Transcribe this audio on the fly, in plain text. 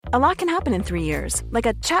A lot can happen in 3 years, like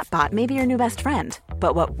a chatbot may be your new best friend.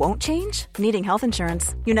 But what won't change? Needing health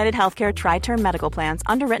insurance. United Healthcare Tri-Term Medical Plans,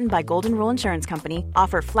 underwritten by Golden Rule Insurance Company,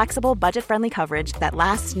 offer flexible, budget-friendly coverage that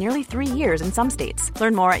lasts nearly 3 years in some states.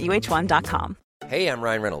 Learn more at uh1.com. Hey, I'm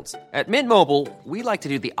Ryan Reynolds. At Mint Mobile, we like to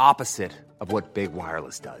do the opposite of what Big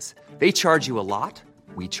Wireless does. They charge you a lot,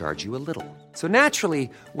 we charge you a little. So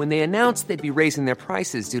naturally, when they announced they'd be raising their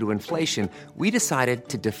prices due to inflation, we decided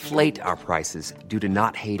to deflate our prices due to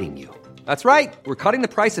not hating you. That's right. We're cutting the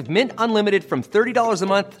price of Mint Unlimited from $30 a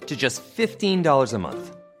month to just $15 a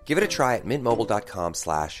month. Give it a try at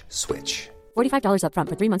mintmobile.com/switch. $45 up front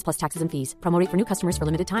for 3 months plus taxes and fees. Promo rate for new customers for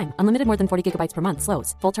limited time. Unlimited more than 40 gigabytes per month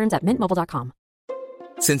slows. Full terms at mintmobile.com.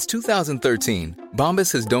 Since 2013,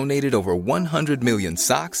 Bombas has donated over 100 million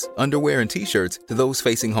socks, underwear, and T-shirts to those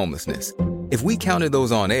facing homelessness. If we counted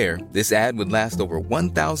those on air, this ad would last over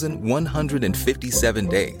 1,157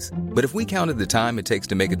 days. But if we counted the time it takes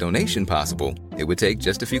to make a donation possible, it would take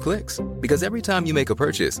just a few clicks. Because every time you make a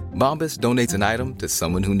purchase, Bombas donates an item to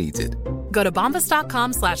someone who needs it. Go to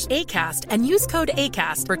bombas.com/ACAST and use code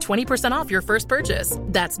ACAST for 20% off your first purchase.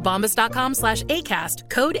 That's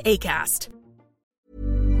bombas.com/ACAST, code ACAST.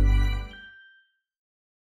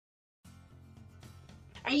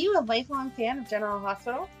 Are you a lifelong fan of General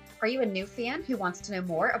Hospital? Are you a new fan who wants to know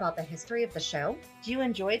more about the history of the show? Do you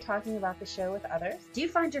enjoy talking about the show with others? Do you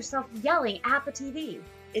find yourself yelling at the TV?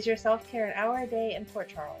 Is your self-care an hour a day in Port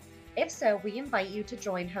Charles? If so, we invite you to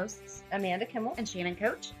join hosts Amanda Kimmel and Shannon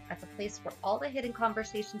Coach at the place where all the hidden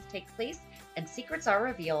conversations take place and secrets are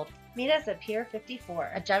revealed. Meet us at Pier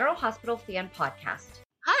 54, a General Hospital fan podcast.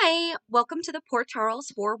 Hi, welcome to the Port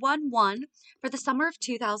Charles 411. For the summer of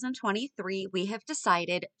 2023, we have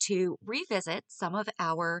decided to revisit some of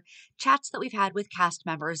our chats that we've had with cast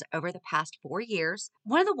members over the past 4 years.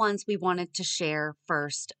 One of the ones we wanted to share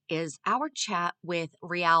first is our chat with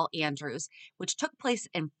Rial Andrews, which took place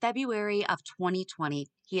in February of 2020.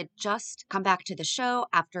 He had just come back to the show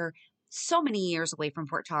after so many years away from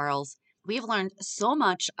Port Charles. We've learned so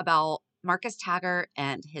much about Marcus Taggart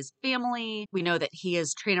and his family. We know that he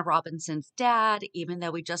is Trina Robinson's dad, even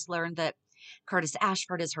though we just learned that Curtis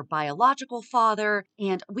Ashford is her biological father.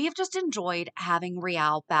 And we have just enjoyed having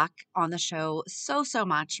Rial back on the show so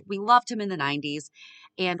much. We loved him in the 90s,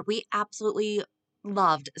 and we absolutely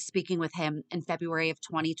loved speaking with him in February of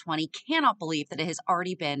 2020. Cannot believe that it has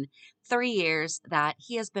already been 3 years that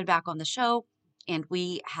he has been back on the show, and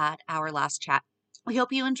we had our last chat. We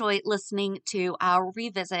hope you enjoy listening to our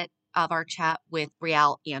revisit of our chat with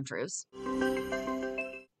Rial Andrews.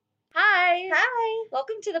 Hi.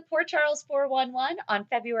 Welcome to the Port Charles 411 on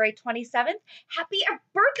February 27th. Happy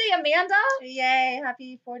birthday, Amanda. Yay,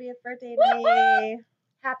 happy 40th birthday to me.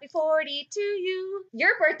 Happy 40 to you.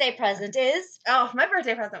 Your birthday present is... Oh, my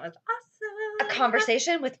birthday present was awesome. A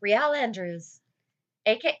conversation with Rial Andrews,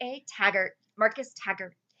 a.k.a. Taggart, Marcus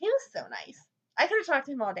Taggart. He was so nice. I could have talked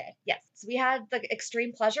to him all day. Yes. So we had the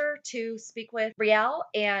extreme pleasure to speak with Rial,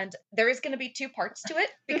 and there is going to be 2 parts to it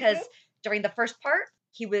because during the first part,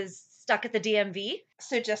 he was stuck at the DMV.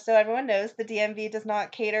 So just so everyone knows, the DMV does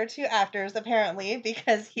not cater to actors, apparently,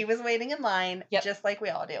 because he was waiting in line, just like we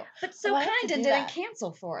all do. But so kind and didn't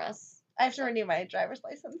cancel for us. I have to renew my driver's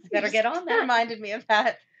license. Better get on that. Reminded me of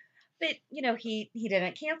that. But, he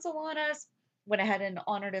didn't cancel on us, went ahead and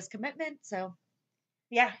honored his commitment, so...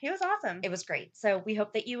 Yeah, he was awesome. It was great. So we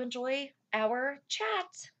hope that you enjoy our chat.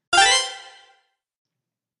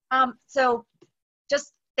 So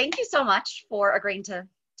just thank you so much for agreeing to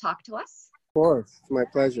talk to us. Of course. It's my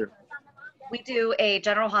pleasure. We do a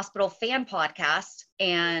General Hospital fan podcast,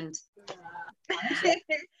 and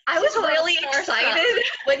I was really excited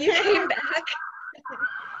when you came back.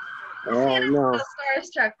 Oh, no. So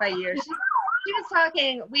starstruck by you. She was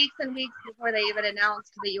talking weeks and weeks before they even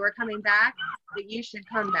announced that you were coming back, that you should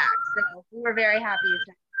come back. So we were very happy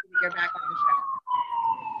that you're back on the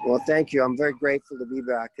show. Well, thank you. I'm very grateful to be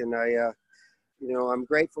back. And I'm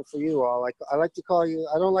grateful for you all. I like to call you,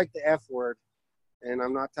 I don't like the F word. And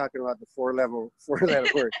I'm not talking about the four-letter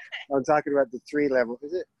word. I'm talking about the 3-level.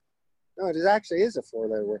 Is it? No, it actually is a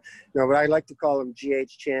 4-letter word. No, but I like to call them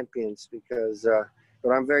GH champions because,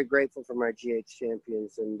 but I'm very grateful for my GH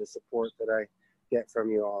champions and the support that I get from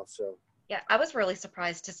you all. So yeah, I was really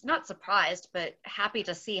not surprised, but happy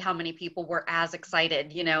to see how many people were as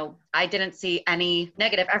excited. I didn't see any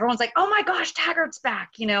negative. Everyone's like, oh my gosh, Taggart's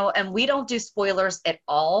back, and we don't do spoilers at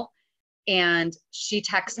all. And she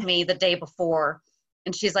texted me the day before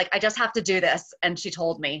and she's like, I just have to do this. And she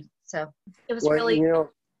told me, so it was really, I'll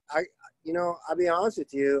be honest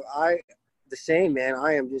with you. The same, man.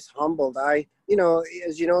 I am just humbled. As you know,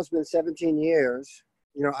 it's been 17 years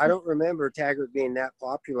you know, I don't remember Taggart being that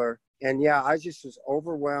popular. And yeah, I just was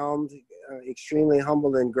overwhelmed, extremely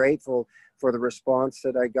humbled and grateful for the response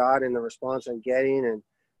that I got and the response I'm getting. And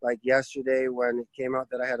like yesterday when it came out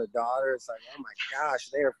that I had a daughter, it's like, oh my gosh,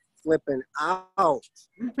 they're flipping out.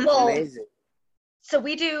 Well, amazing. So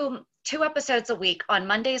we do 2 episodes a week. On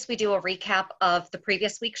Mondays, we do a recap of the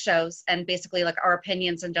previous week's shows and basically like our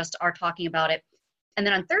opinions and just our talking about it. And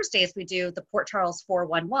then on Thursdays, we do the Port Charles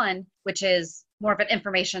 411, which is more of an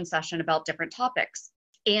information session about different topics.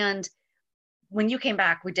 And when you came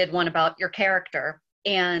back, we did one about your character.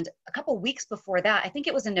 And a couple weeks before that, I think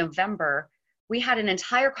it was in November, we had an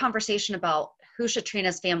entire conversation about who should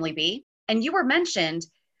Trina's family be. And you were mentioned.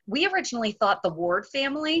 We originally thought the Ward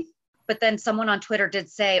family, but then someone on Twitter did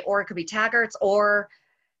say, or it could be Taggart's, or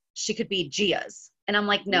she could be Gia's. And I'm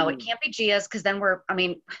like, no, it can't be Gia's, because then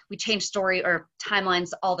we change story or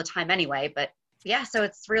timelines all the time anyway. But yeah, so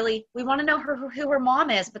it's really, we want to know who her mom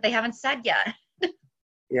is, but they haven't said yet.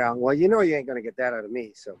 Yeah, well, you know you ain't going to get that out of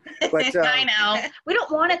me. So, but I know. We don't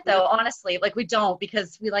want it, though, honestly. Like, we don't,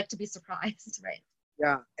 because we like to be surprised. Right.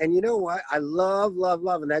 Yeah, and you know what? I love,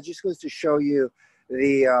 and that just goes to show you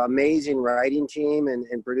the amazing writing team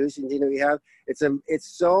and producing team that we have. It's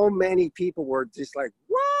so many people were just like,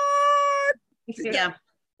 what? Yeah.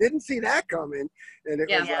 Didn't see that coming. And it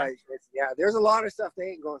was like, there's a lot of stuff they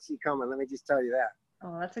ain't going to see coming. Let me just tell you that.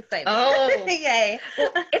 Oh, that's exciting. Oh, yay.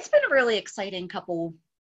 Well, it's been a really exciting couple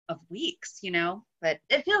of weeks, you know, but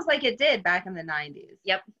it feels like it did back in the 90s.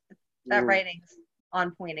 Yep. That writing's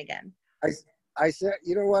on point again. I said,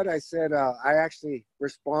 you know what? I said, I actually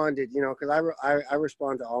responded, you know, because I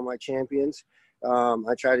respond to all my champions.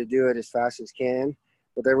 I try to do it as fast as can.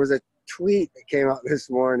 But there was a tweet that came out this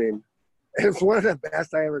morning. It's one of the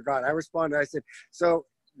best I ever got. I responded. I said, so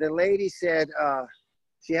the lady said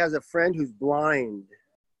she has a friend who's blind.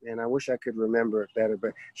 And I wish I could remember it better.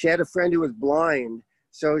 But she had a friend who was blind.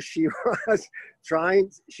 So she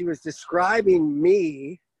was describing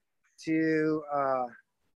me to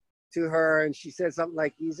her, and she said something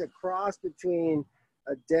like, he's a cross between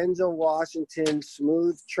a Denzel Washington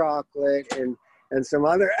smooth chocolate and some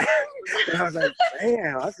other. And I was like,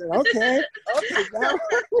 damn. I said, okay. Now.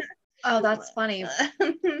 Oh, that's funny.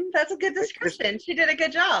 That's a good description. She did a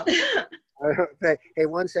good job. Hey,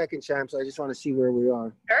 1 second, Champs. I just want to see where we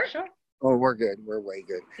are. Sure. Oh, we're good. We're way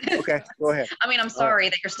good. Okay, go ahead. I mean, I'm sorry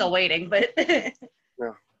that you're still waiting, but.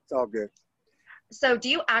 No, it's all good. So do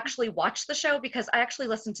you actually watch the show? Because I actually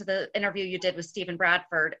listened to the interview you did with Stephen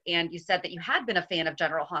Bradford, and you said that you had been a fan of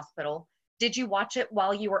General Hospital. Did you watch it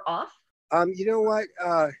while you were off? You know what?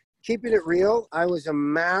 Keeping it real, I was a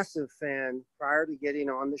massive fan prior to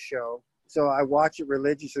getting on the show. So I watch it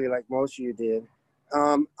religiously like most of you did.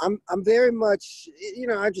 I'm very much, you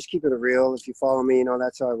know, I just keep it real. If you follow me, you know,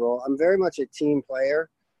 that's how I roll. I'm very much a team player.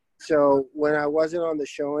 So when I wasn't on the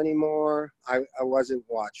show anymore, I wasn't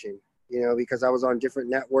watching, you know, because I was on different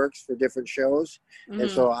networks for different shows. Mm-hmm. And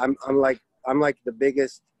so I'm like the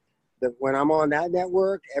biggest, that when I'm on that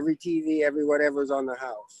network, every TV, every whatever's on the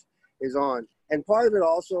house is on. And part of it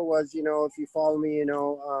also was, you know, if you follow me, you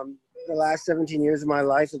know, the last 17 years of my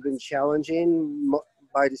life have been challenging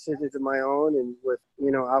by decisions of my own, and with,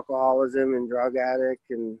 you know, alcoholism and drug addict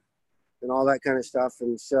and all that kind of stuff.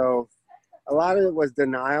 And so a lot of it was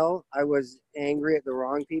denial. I was angry at the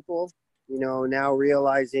wrong people, you know, now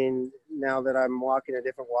realizing now that I'm walking a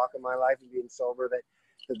different walk in my life and being sober, that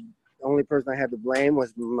the only person I had to blame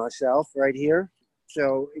was myself right here.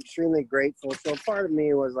 So extremely grateful. So part of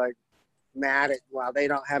me was like mad at, wow, they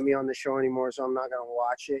don't have me on the show anymore, so I'm not going to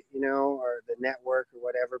watch it, you know, or the network or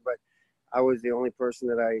whatever. But I was the only person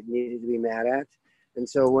that I needed to be mad at. And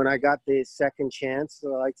so when I got the second chance,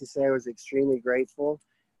 so I like to say, I was extremely grateful.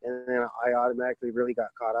 And then I automatically really got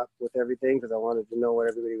caught up with everything because I wanted to know what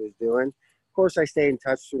everybody was doing. Of course, I stay in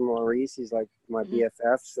touch with Maurice. He's like my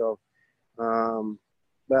BFF. So,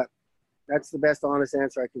 but that's the best honest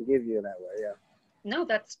answer I can give you that way. Yeah. No,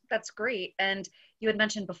 that's great. And you had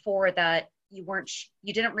mentioned before that you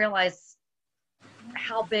didn't realize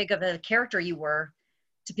how big of a character you were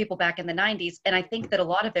to people back in the 90s. And I think that a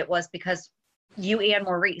lot of it was because you and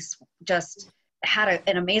Maurice just had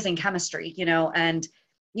an amazing chemistry, you know, and,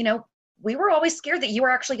 you know, we were always scared that you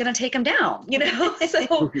were actually going to take him down, you know?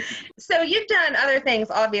 So you've done other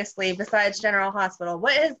things, obviously, besides General Hospital.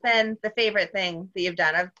 What has been the favorite thing that you've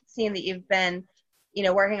done? I've seen that you've been, you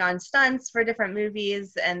know, working on stunts for different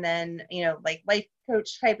movies, and then, you know, like life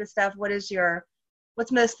coach type of stuff. What's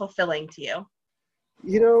most fulfilling to you?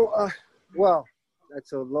 You know, well,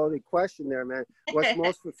 that's a loaded question there, man. What's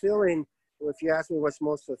most fulfilling, if you ask me what's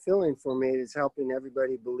most fulfilling for me, is helping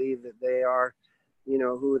everybody believe that they are, you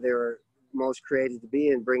know, who most creative to be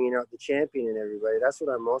in, bringing out the champion in everybody. That's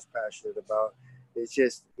what I'm most passionate about. It's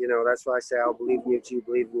just, that's why I say I'll believe in you till you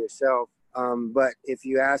believe in yourself. But if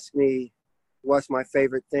you ask me what's my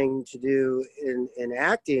favorite thing to do in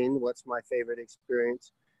acting, what's my favorite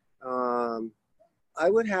experience, I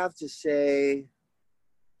would have to say,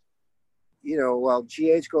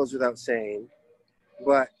 GH goes without saying,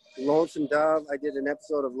 but Lonesome Dove, I did an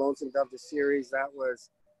episode of Lonesome Dove, the series. That was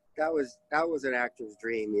an actor's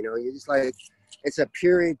dream. You just like, it's a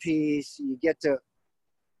period piece. You get to,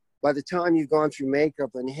 by the time you've gone through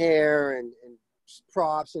makeup and hair and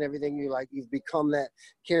props and everything, you've become that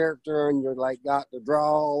character, and you're like got the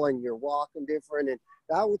drawl and you're walking different. And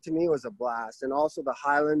that to me was a blast. And also the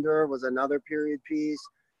Highlander was another period piece.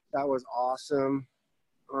 That was awesome.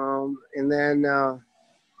 And then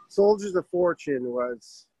Soldiers of Fortune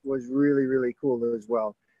was really, really cool as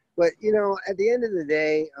well. But, at the end of the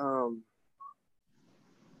day, I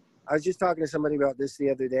was just talking to somebody about this the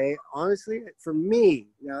other day. Honestly, for me,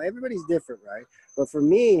 now everybody's different, right? But for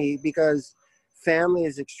me, because family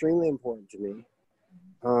is extremely important to me.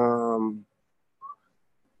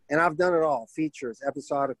 And I've done it all, features,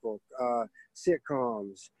 episodical,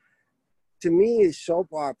 sitcoms. To me,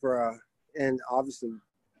 soap opera, and obviously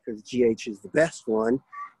because GH is the best one,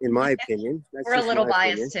 in my opinion. We're a little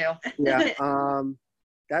biased too. Yeah.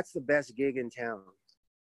 That's the best gig in town,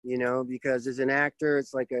 because as an actor,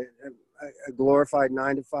 it's like a glorified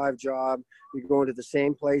 9-to-5 job. You're going to the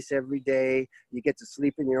same place every day. You get to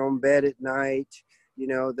sleep in your own bed at night.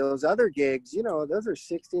 Those other gigs, those are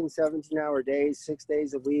 16, 17-hour days, 6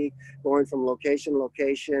 days a week, going from location to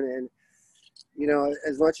location. And,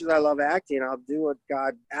 as much as I love acting, I'll do what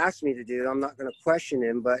God asked me to do. I'm not going to question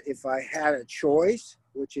him. But if I had a choice,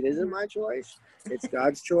 which it isn't my choice, it's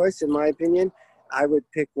God's choice, in my opinion, I would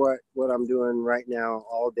pick what I'm doing right now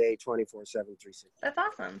all day, 24/7, 360. That's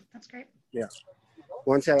awesome. That's great. Yeah.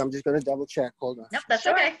 One second, I'm just going to double check. Hold on. Nope, that's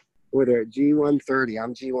okay. With a G130.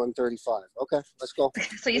 I'm G135. Okay, let's go.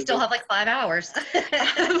 So you still have like 5 hours.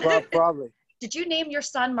 Well, probably. Did you name your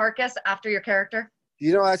son Marcus after your character?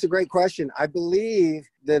 That's a great question. I believe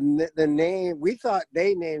the name, we thought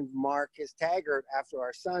they named Marcus Taggart after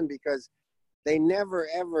our son because they never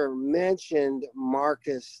ever mentioned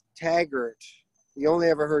Marcus Taggart. You only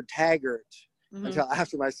ever heard Taggart until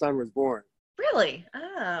after my son was born. Really?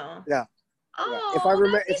 Oh. Yeah. Oh, yeah. If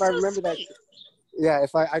I remember sweet. that. Yeah,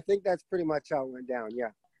 I think that's pretty much how it went down. Yeah.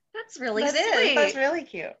 That's really That sweet. is. That's really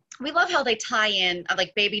cute. We love how they tie in,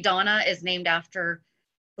 like Baby Donna is named after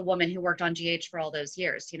the woman who worked on GH for all those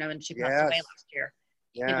years, and she passed away last year.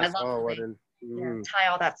 Yeah. I love tie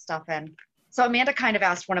all that stuff in. So Amanda kind of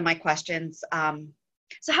asked one of my questions. Damn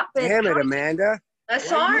it, Amanda.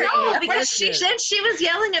 Sorry. No, because she was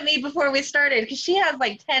yelling at me before we started because she has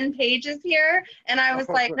like 10 pages here. And I was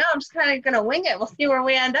like, no, I'm just kind of going to wing it. We'll see where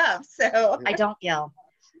we end up. So I don't yell.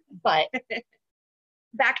 But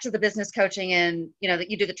back to the business coaching and, that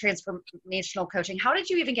you do the transformational coaching. How did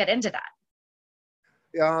you even get into that?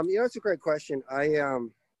 It's a great question.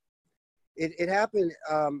 It happened.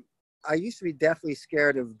 I used to be deathly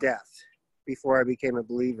scared of death before I became a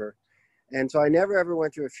believer. And so I never ever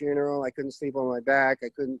went to a funeral. I couldn't sleep on my back. I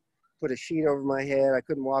couldn't put a sheet over my head. I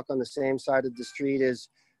couldn't walk on the same side of the street as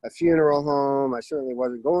a funeral home. I certainly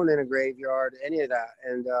wasn't going in a graveyard, any of that.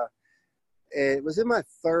 And it was in my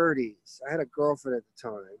 30s. I had a girlfriend at the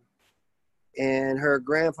time. And her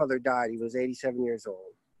grandfather died. He was 87 years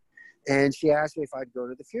old. And she asked me if I'd go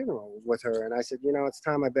to the funeral with her. And I said, it's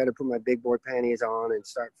time I better put my big boy panties on and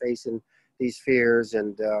start facing these fears.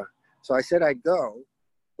 And so I said I'd go.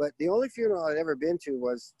 But the only funeral I'd ever been to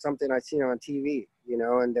was something I'd seen on TV,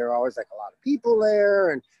 and there were always like a lot of people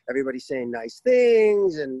there and everybody saying nice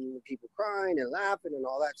things and people crying and laughing and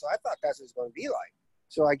all that. So I thought that's what it's going to be like.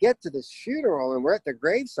 So I get to this funeral and we're at the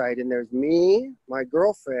gravesite and there's me, my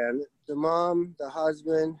girlfriend, the mom, the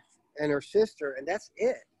husband, and her sister, and that's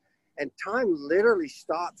it. And time literally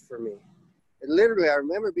stopped for me. And literally, I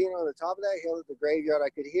remember being on the top of that hill at the graveyard. I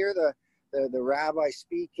could hear the rabbi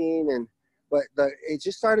speaking, but it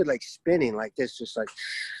just started like spinning like this, just like.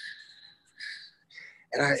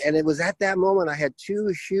 And it was at that moment I had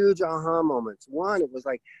two huge aha moments. One, it was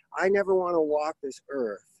like, I never want to walk this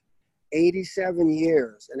earth 87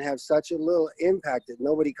 years and have such a little impact that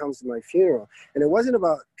nobody comes to my funeral. And it wasn't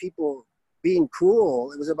about people being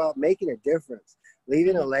cool. It was about making a difference,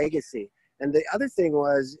 leaving a legacy. And the other thing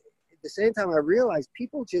was, at the same time, I realized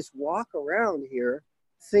people just walk around here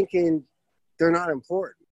thinking they're not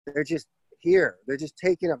important. They're just here. They're just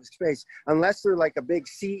taking up space. Unless they're like a big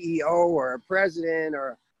CEO or a president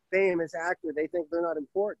or famous actor, they think they're not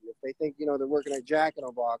important. If they think, they're working at Jack in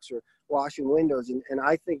the Box or washing windows. And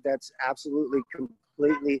I think that's absolutely,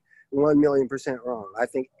 completely 1,000,000% wrong. I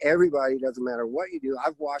think everybody, doesn't matter what you do.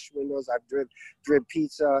 I've washed windows, I've driven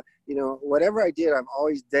pizza, whatever I did, I've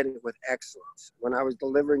always did it with excellence. When I was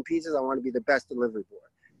delivering pizzas, I want to be the best delivery boy.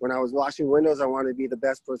 When I was washing windows, I wanted to be the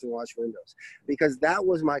best person to wash windows, because that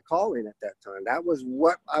was my calling at that time. That was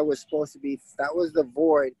what I was supposed to be. That was the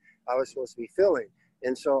void I was supposed to be filling.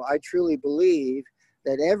 And so I truly believe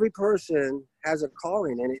that every person has a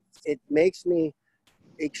calling, and it makes me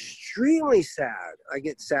extremely sad. I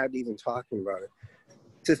get sad even talking about it,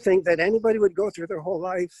 to think that anybody would go through their whole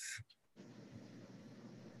life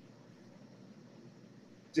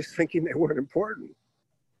just thinking they weren't important.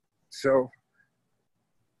 So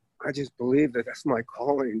I just believe that that's my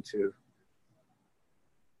calling, to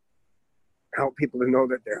help people to know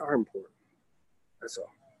that they are important. That's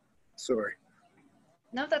all. Sorry.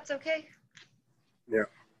 No, that's okay. Yeah,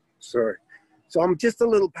 sorry. So I'm just a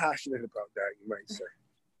little passionate about that, you might say.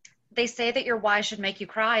 They say that your why should make you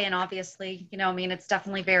cry. And obviously, it's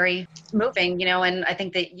definitely very moving, and I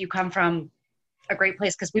think that you come from a great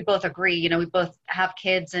place, because we both agree, we both have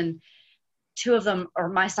kids, and two of them, or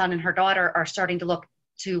my son and her daughter, are starting to look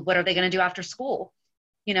to what are they going to do after school,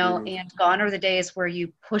 and gone are the days where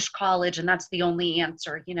you push college and that's the only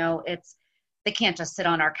answer. They can't just sit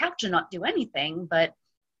on our couch and not do anything, but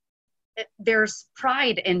there's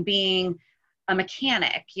pride in being a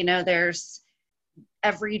mechanic. There's,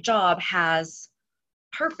 every job has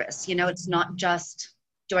purpose. It's not just,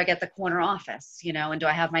 do I get the corner office, and do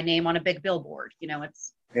I have my name on a big billboard?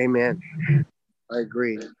 It's. Amen. I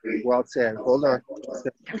agree. Well said. Hold on.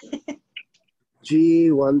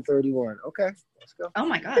 G131. Okay, let's go. Oh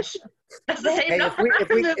my gosh. That's the same Hey, number.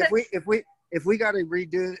 if we got to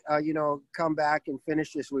redo, come back and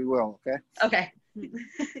finish this, we will. Okay. Okay.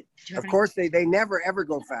 Of course, they never ever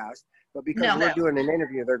go fast, but because we're doing an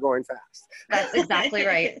interview, they're going fast. That's exactly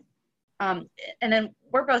right. And then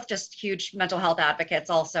we're both just huge mental health advocates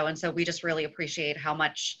also, and so we just really appreciate how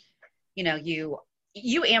much, you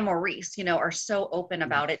and Maurice, are so open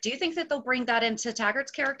about it. Do you think that they'll bring that into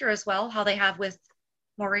Taggart's character as well, how they have with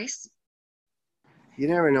Maurice? You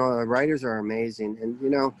never know. The writers are amazing. And,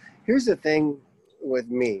 here's the thing with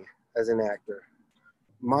me as an actor.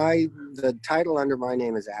 The title under my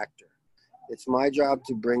name is actor. It's my job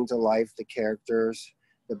to bring to life the characters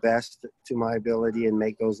the best to my ability and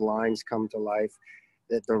make those lines come to life.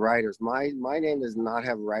 That the writers, my name does not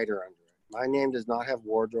have writer under it. My name does not have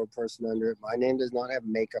wardrobe person under it. My name does not have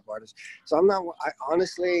makeup artist. So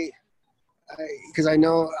because I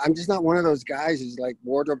know I'm just not one of those guys who's like,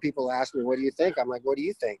 wardrobe people ask me, what do you think? I'm like, what do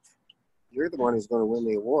you think? You're the one who's going to win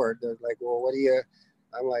the award. They're like, well, what do you,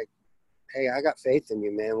 I'm like, hey, I got faith in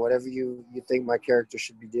you, man. Whatever you think my character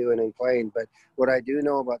should be doing and playing. But what I do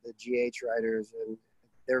know about the GH writers, and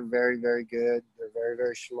they're very, very good. They're very,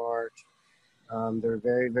 very smart. They're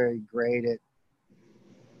very, very great at,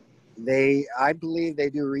 I believe they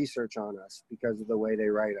do research on us because of the way they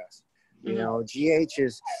write us. GH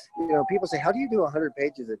is, people say, how do you do 100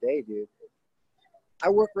 pages a day, dude? I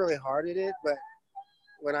work really hard at it, but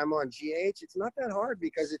when I'm on GH, it's not that hard,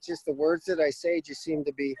 because it's just the words that I say just seem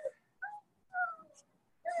to be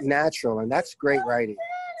natural, and that's great writing.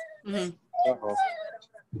 Mm-hmm. Uh-oh.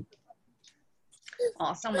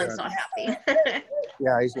 Oh, someone's not happy.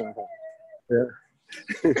 Yeah, he's not happy. Yeah.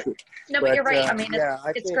 No, but you're right. I mean,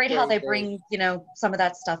 I it's great how they bring, some of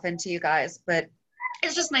that stuff into you guys, but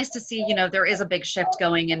it's just nice to see, there is a big shift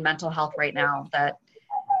going in mental health right now, that,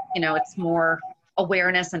 it's more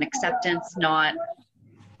awareness and acceptance, not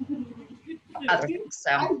other things.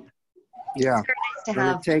 So yeah, it's very nice to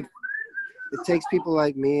have. It takes people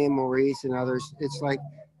like me and Maurice and others. It's like,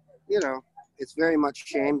 it's very much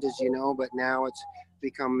shamed, as you know, but now it's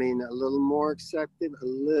becoming a little more accepted.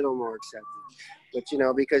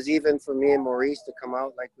 But, because even for me and Maurice to come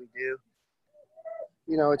out like we do,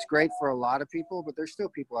 it's great for a lot of people, but there's still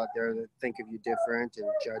people out there that think of you different and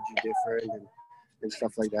judge you different and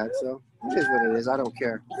stuff like that. So it is what it is. I don't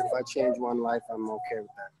care. If I change one life, I'm okay with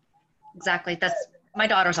that. Exactly. My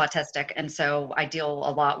daughter's autistic, and so I deal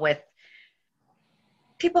a lot with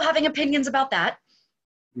people having opinions about that.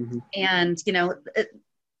 Mm-hmm. And,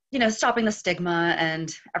 stopping the stigma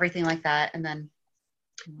and everything like that. And then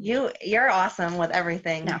you're awesome with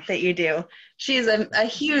everything that you do. She's a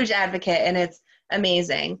huge advocate, and it's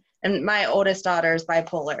amazing. And my oldest daughter is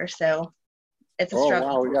bipolar, so it's a struggle.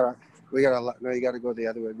 Oh wow, we got a lot. No, you got to go the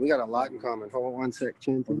other way. We got a lot in common. Hold on one sec,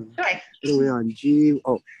 Champion. Okay. What are we on? You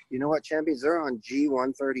know what, Champions? They're on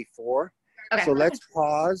G134. Okay. So let's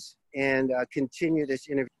pause and continue this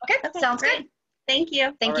interview. Okay, that sounds good. Thank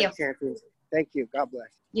you. Thank you. Champions. Thank you. God bless.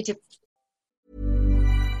 You too.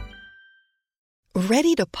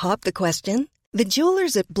 Ready to pop the question? The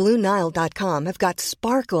jewelers at BlueNile.com have got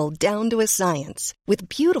sparkle down to a science with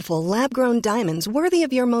beautiful lab-grown diamonds worthy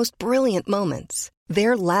of your most brilliant moments.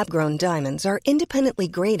 Their lab-grown diamonds are independently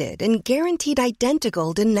graded and guaranteed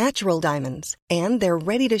identical to natural diamonds, and they're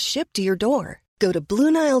ready to ship to your door. Go to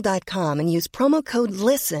BlueNile.com and use promo code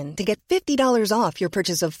LISTEN to get $50 off your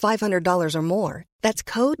purchase of $500 or more. That's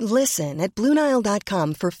code LISTEN at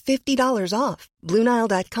BlueNile.com for $50 off.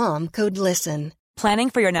 BlueNile.com, code LISTEN. Planning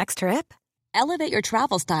for your next trip? Elevate your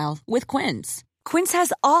travel style with Quince. Quince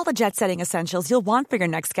has all the jet-setting essentials you'll want for your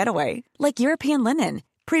next getaway, like European linen,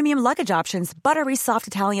 premium luggage options, buttery soft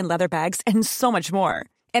Italian leather bags, and so much more.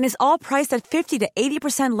 And is all priced at 50 to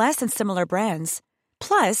 80% less than similar brands.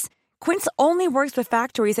 Plus, Quince only works with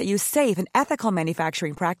factories that use safe and ethical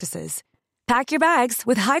manufacturing practices. Pack your bags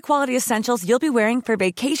with high-quality essentials you'll be wearing for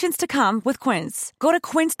vacations to come with Quince. Go to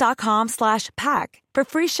quince.com/pack for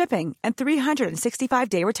free shipping and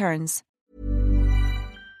 365-day returns.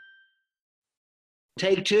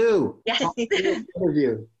 Take two. Yes.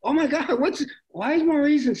 Interview. Oh my God, why is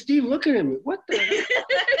Maurice and Steve looking at me? What the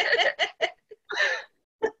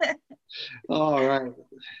All right.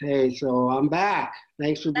 Hey, so I'm back.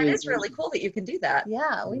 Thanks for being That is really cool that you can do that.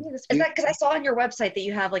 Yeah, we need to Is speak. that because I saw on your website that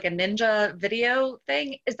you have like a ninja video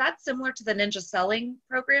thing? Is that similar to the ninja selling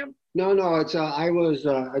program? No, it's I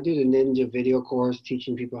did a ninja video course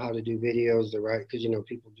teaching people how to do videos the right, because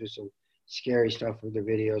people do some scary stuff with their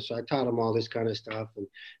videos. So I taught them all this kind of stuff and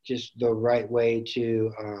just the right way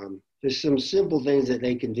to there's some simple things that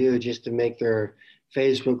they can do just to make their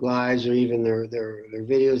Facebook lives or even their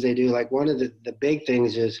videos they do. Like one of the big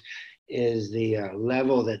things is the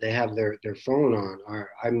level that they have their phone on. Or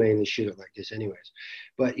I mainly shoot it like this anyways.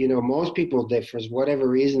 But most people, they, for whatever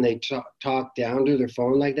reason, they talk down to their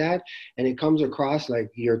phone like that, and it comes across like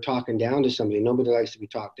you're talking down to somebody. Nobody likes to be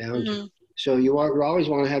talked down to. So you always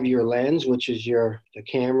want to have your lens, which is the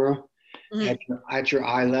camera, at your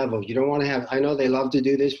eye level. You don't want to have, I know they love to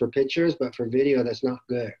do this for pictures, but for video, that's not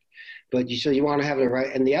good. But you want to have it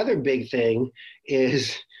right. And the other big thing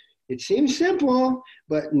is, it seems simple,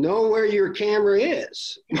 but know where your camera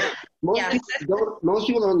is. Most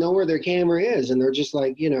people don't know where their camera is, and they're just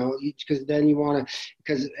like, because then you want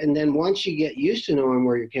to, and then once you get used to knowing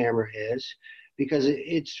where your camera is, because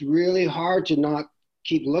it's really hard to not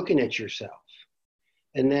keep looking at yourself.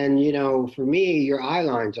 And then, for me, your eye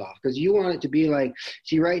line's off, because you want it to be like,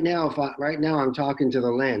 see, right now I'm talking to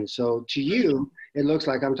the lens. So to you, it looks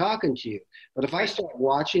like I'm talking to you. But if I start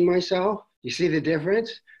watching myself, you see the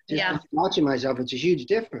difference? Just watching myself, it's a huge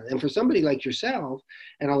difference. And for somebody like yourself,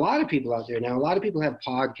 and a lot of people out there now, a lot of people have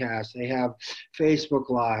podcasts, they have Facebook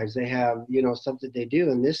Lives, they have, stuff that they do.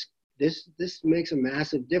 And this makes a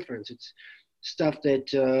massive difference. It's stuff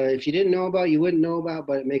that if you didn't know about, you wouldn't know about,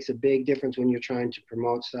 but it makes a big difference when you're trying to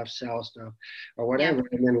promote stuff, sell stuff, or whatever.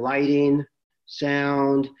 Yeah. And then lighting,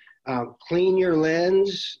 sound, clean your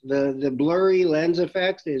lens. The blurry lens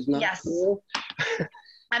effect is not cool.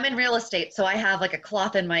 I'm in real estate, so I have like a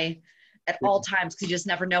cloth in at all times, because you just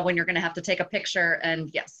never know when you're going to have to take a picture. And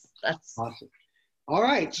yes, that's awesome. All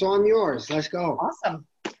right, so I'm yours. Let's go. Awesome.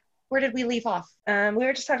 Where did we leave off? We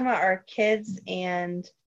were just talking about our kids and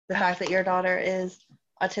the fact that your daughter is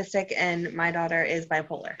autistic and my daughter is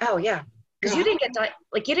bipolar. Oh yeah, because you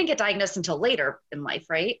didn't get diagnosed until later in life,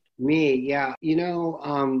 right? Me, yeah.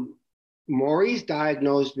 Maurice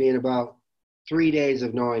diagnosed me in about 3 days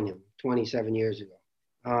of knowing him 27 years ago.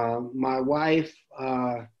 My wife,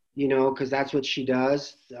 because that's what she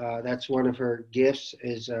does. That's one of her gifts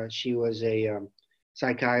is she was a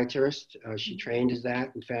psychiatrist. She trained as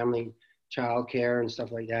that in family child care and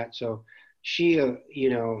stuff like that. So she,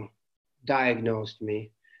 diagnosed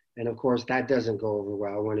me. And of course, that doesn't go over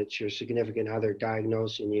well when it's your significant other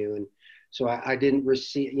diagnosing you. And so I didn't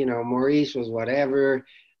receive, Maurice was whatever.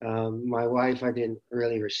 My wife, I didn't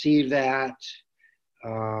really receive that.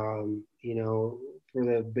 For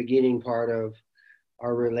the beginning part of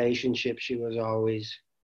our relationship, she was always,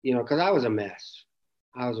 because I was a mess.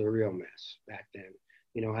 I was a real mess back then.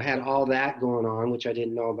 I had all that going on, which I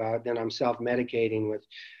didn't know about. Then I'm self-medicating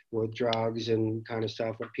with drugs and kind of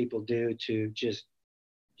stuff, what people do to just,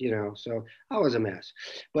 so I was a mess.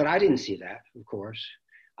 But I didn't see that, of course.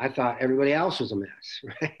 I thought everybody else was a mess,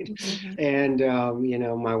 right? Mm-hmm. And,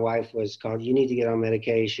 my wife was called, you need to get on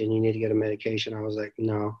medication. You need to get a medication. I was like,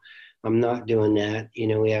 no, I'm not doing that.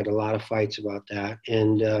 We had a lot of fights about that.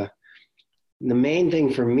 And the main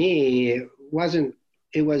thing for me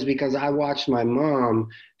it was because I watched my mom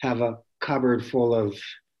have a cupboard full of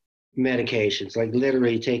medications, like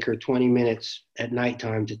literally take her 20 minutes at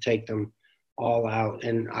nighttime to take them all out.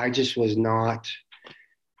 And I just was not,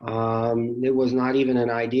 it was not even an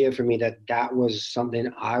idea for me that was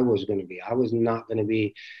something I was going to be. I was not going to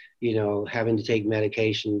be, having to take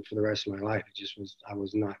medication for the rest of my life. I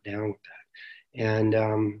was not down with that.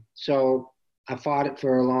 And so I fought it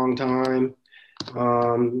for a long time.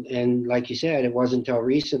 And like you said, it wasn't until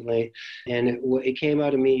recently, and it came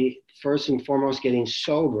out of me first and foremost getting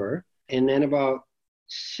sober. And then about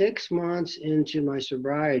 6 months into my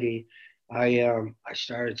sobriety, I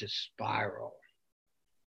started to spiral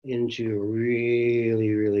into a really,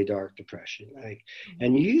 really dark depression.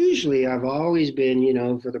 And usually I've always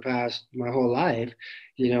been, for the past, my whole life,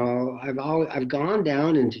 I've gone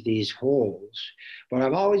down into these holes, but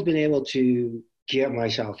I've always been able to get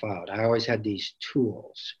myself out. I always had these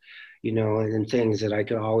tools, and things that I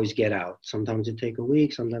could always get out. Sometimes it'd take a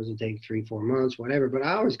week, sometimes it'd take 3-4 months, whatever, but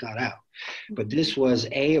I always got out. But this was,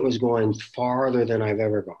 it was going farther than I've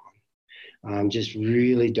ever gone. Just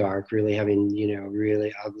really dark, really having,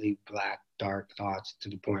 really ugly, black, dark thoughts to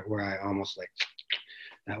the point where I almost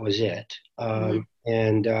that was it.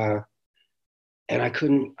 And I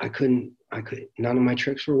couldn't, none of my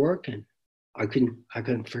tricks were working. I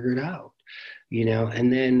couldn't figure it out.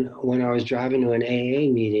 And then when I was driving to an AA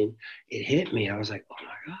meeting, it hit me. I was like, oh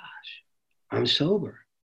my gosh, I'm sober.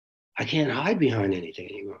 I can't hide behind anything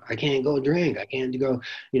anymore. I can't go drink. I can't go,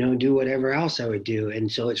 do whatever else I would do. And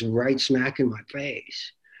so it's right smack in my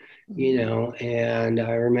face, and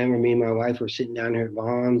I remember me and my wife were sitting down here at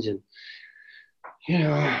Vaughn's, and, we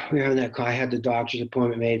were having that call. I had the doctor's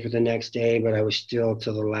appointment made for the next day, but I was still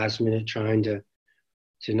till the last minute trying to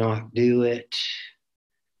not do it.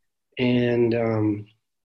 And,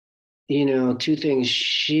 two things.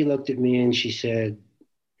 She looked at me and she said,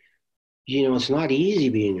 it's not easy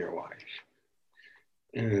being your wife.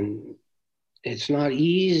 And it's not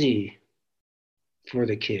easy for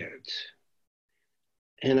the kids.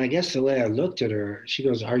 And I guess the way I looked at her, she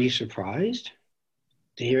goes, are you surprised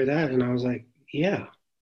to hear that? And I was like, yeah,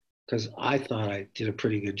 because I thought I did a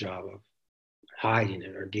pretty good job of hiding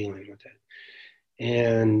it or dealing with it.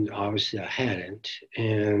 And obviously I hadn't.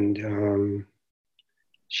 And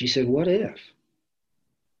she said, what if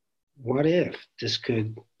this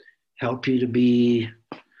could help you to be,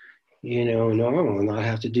 normal and not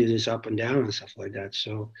have to do this up and down and stuff like that?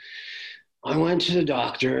 So I went to the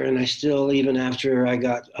doctor, and I still, even after I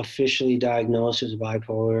got officially diagnosed as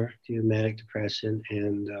bipolar, to manic depressant,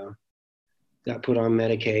 and got put on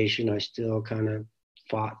medication, I still kind of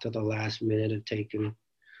fought to the last minute of taking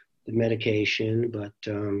the medication, but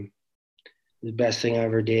the best thing I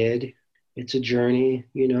ever did. It's a journey,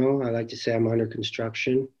 I like to say I'm under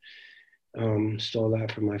construction. Stole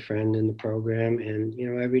that from my friend in the program, and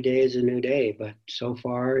every day is a new day, but so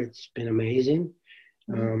far it's been amazing.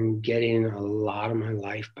 Getting a lot of my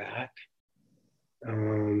life back.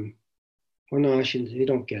 Well, no, I shouldn't. You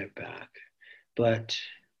don't get it back, but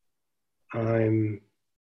I'm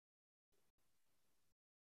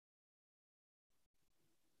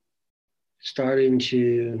starting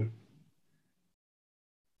to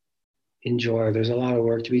enjoy. There's a lot of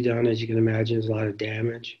work to be done, as you can imagine. There's a lot of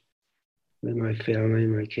damage with my family,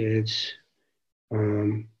 my kids.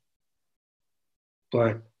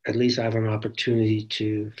 But at least I have an opportunity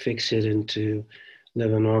to fix it and to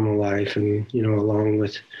live a normal life. And, along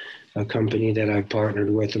with a company that I've partnered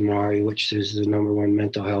with, Amari, which is the #1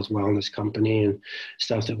 mental health wellness company, and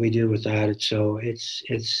stuff that we do with that. So it's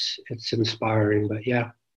inspiring. But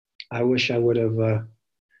yeah, I wish I would have, I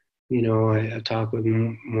talked with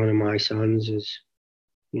one of my sons is,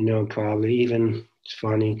 probably even, it's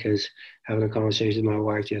funny because having a conversation with my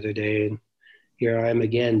wife the other day, and here I am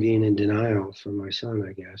again being in denial for my son,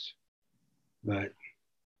 I guess. But,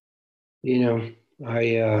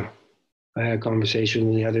 I had a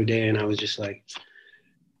conversation the other day, and I was just like,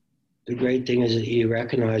 the great thing is that you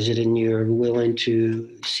recognize it and you're willing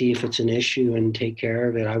to see if it's an issue and take care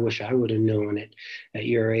of it. I wish I would have known it at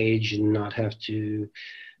your age and not have to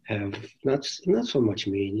have, not so much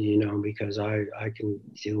me, because I can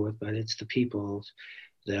deal with, but it's the people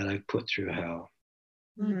that I put through hell.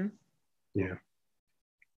 Mm-hmm. Yeah.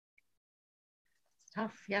 It's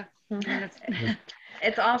tough. Yeah.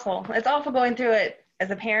 It's awful. It's awful going through it as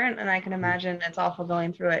a parent, and I can imagine it's awful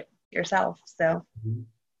going through it yourself. So.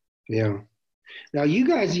 Yeah. Now, you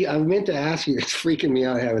guys, I meant to ask you, it's freaking me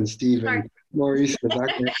out having Steve and Maurice in the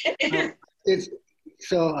back there.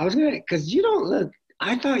 So I was going to, because you don't look,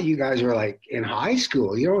 I thought you guys were like in high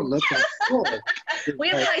school. You don't look that cool. We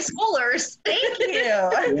have high schoolers. Thank you.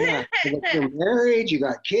 Yeah. You're married, you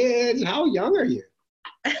got kids. How young are you?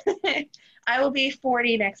 I will be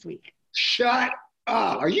 40 next week. Shut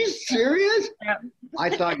up. Are you serious? Yeah. I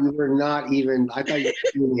thought you were I thought you were a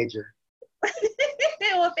teenager.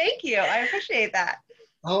 Well, thank you. I appreciate that.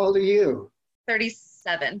 How old are you?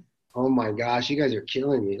 37. Oh my gosh, you guys are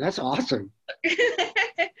killing me. That's awesome.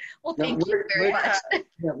 Well, thank you very much.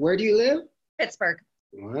 Where do you live? Pittsburgh.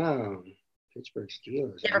 Wow. Pittsburgh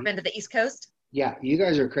Steelers. You ever been to the East Coast? Yeah, you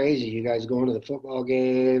guys are crazy. You guys going to the football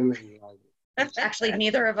game? Actually,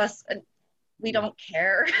 neither of us, we don't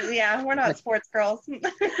care. Yeah, we're not sports girls. You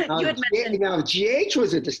had mentioned. Now, GH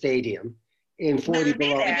was at the stadium in 40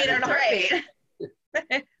 below. We beat it in a heartbeat.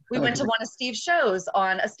 We went to one of Steve's shows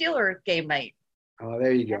on a Steeler game night. Oh,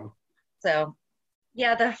 there you go. So,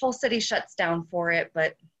 yeah, the whole city shuts down for it,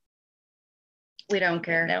 but we don't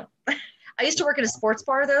care. No. I used to work at a sports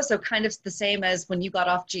bar, though, so kind of the same as when you got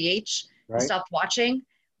off GH and stopped watching.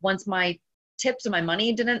 Once my tips and my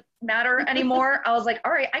money didn't matter anymore, I was like,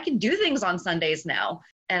 all right, I can do things on Sundays now.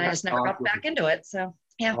 And I just never got back into it. So,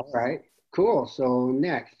 yeah. All right. Cool. So,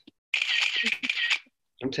 next.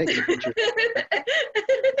 I'm taking a picture.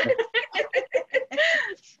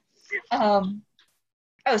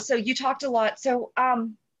 So you talked a lot. So,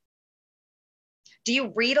 do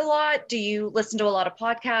you read a lot? Do you listen to a lot of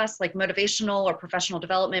podcasts, like motivational or professional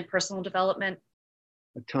development, personal development?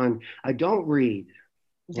 A ton. I don't read.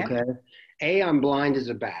 Okay. I'm blind as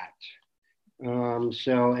a bat.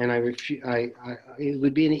 So, and it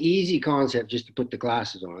would be an easy concept just to put the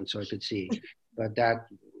glasses on so I could see, but that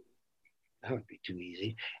would be too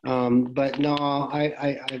easy. But no,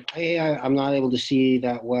 I'm not able to see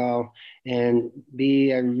that well, and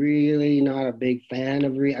B, I'm really not a big fan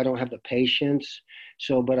of I don't have the patience.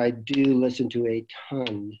 So, but I do listen to a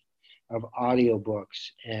ton of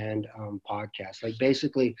audiobooks and podcasts. Like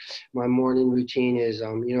basically my morning routine is,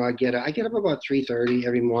 I get up about 3:30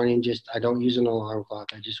 every morning. I don't use an alarm clock.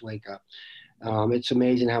 I just wake up. It's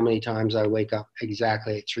amazing how many times I wake up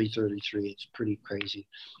exactly at 3:33. It's pretty crazy.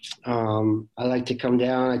 I like to come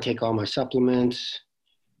down. I take all my supplements.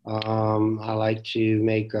 I like to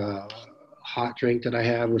make a hot drink that I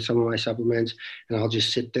have with some of my supplements, and I'll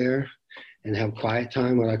just sit there and have quiet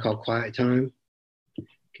time, what I call quiet time. It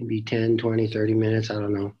can be 10, 20, 30 minutes. I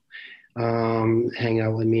don't know. Hang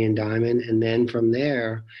out with me and Diamond. And then from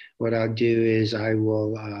there, what I'll do is I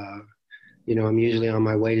will, I'm usually on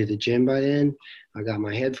my way to the gym by then. I got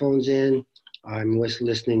my headphones in. I'm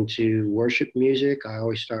listening to worship music. I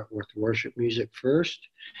always start with worship music first.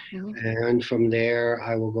 Mm-hmm. And from there,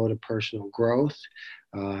 I will go to personal growth.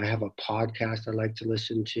 I have a podcast I like to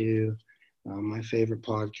listen to. My favorite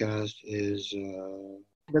podcast is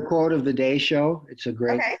The Quote of the Day Show. It's a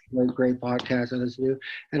great podcast I listen to.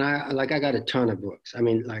 And I got a ton of books. I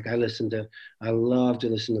mean, I love to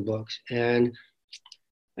listen to books.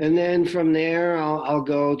 And then from there, I'll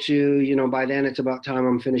go to, by then it's about time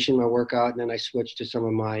I'm finishing my workout, and then I switch to some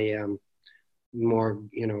of my more,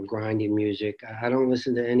 grinding music. I don't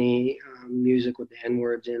listen to any music with the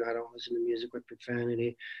N-words in. I don't listen to music with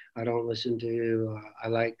profanity. I don't listen to, I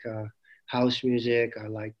like house music. I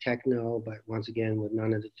like techno, but once again, with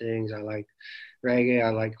none of the things. I like reggae. I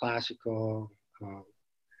like classical,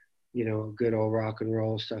 good old rock and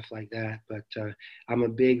roll, stuff like that. But I'm a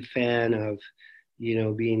big fan of,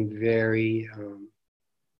 being very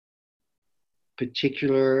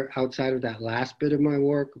particular outside of that last bit of my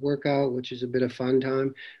workout, which is a bit of fun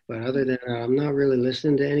time. But other than that, I'm not really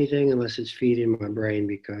listening to anything unless it's feeding my brain,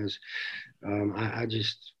 because I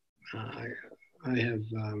have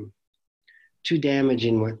too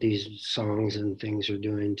damaging what these songs and things are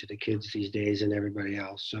doing to the kids these days and everybody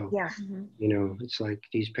else. So, it's like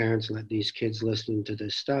these parents let these kids listen to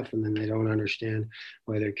this stuff, and then they don't understand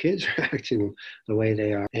why their kids are acting the way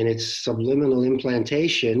they are. And it's subliminal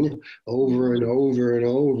implantation over and over and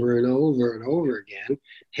over and over and over again.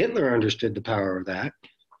 Hitler understood the power of that.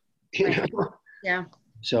 Yeah.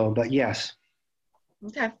 So, but yes.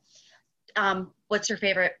 Okay. What's your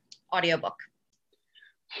favorite audiobook?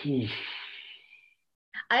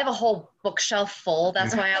 I have a whole bookshelf full.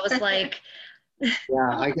 That's why I was like.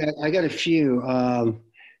 Yeah, I got a few.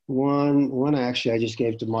 One actually I just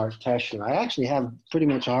gave to Mark Teschner. I actually have pretty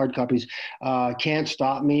much hard copies. Can't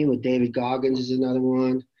Stop Me with David Goggins is another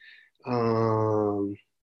one.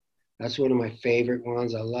 That's one of my favorite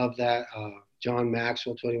ones. I love that. John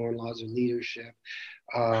Maxwell, 21 Laws of Leadership.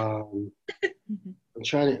 I'm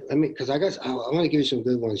trying to, because I want to give you some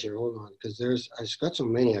good ones here. Hold on, because I just got so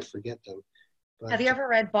many, I forget them. But, have you ever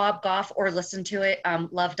read Bob Goff or listened to it,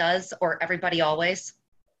 Love Does or Everybody Always?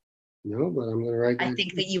 No, but I'm going to write that. I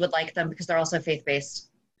think that you would like them because they're also faith-based.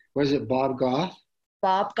 What is it, Bob Goff?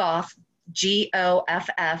 Bob Goff,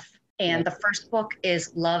 Goff, and the first book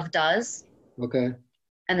is Love Does. Okay.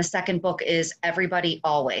 And the second book is Everybody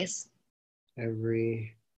Always.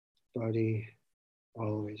 Everybody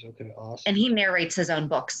Always. Okay, awesome. And he narrates his own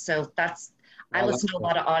books. So I listen to a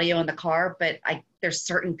lot of audio in the car, but there's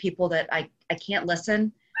certain people that I can't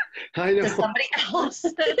listen I know. to somebody else.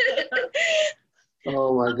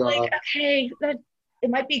 Oh my God. Like, okay, it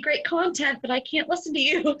might be great content, but I can't listen to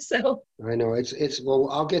you. So I know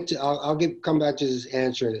well, come back to this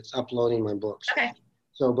answer. It's uploading my books. Okay.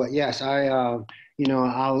 So, but yes, I'll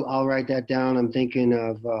write that down. I'm thinking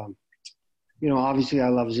of, obviously I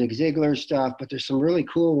love Zig Ziglar stuff, but there's some really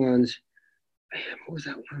cool ones. What was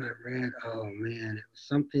that one I read? Oh man, it was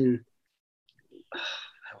something.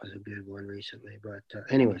 That was a good one recently, but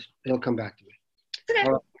anyways, it'll come back to me. Okay.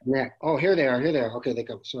 All right, next. Oh, here they are. Okay, they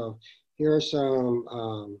come. So here are some,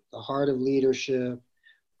 The Heart of Leadership,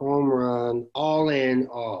 Home Run, All In.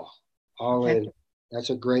 Oh, All In. That's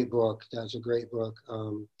a great book.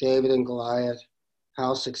 David and Goliath,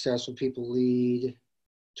 How Successful People Lead.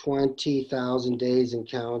 20,000 Days and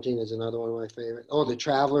Counting is another one of my favorites. Oh, The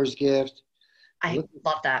Traveler's Gift. I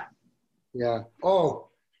love that. Yeah. Oh,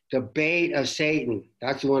 The Bait of Satan.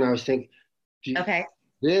 That's the one I was thinking. Okay.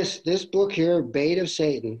 This book here, Bait of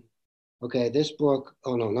Satan. Okay, this book.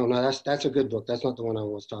 Oh no. That's a good book. That's not the one I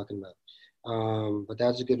was talking about. But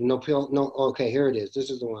that's a good. No. Okay, here it is. This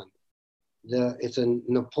is the one. It's a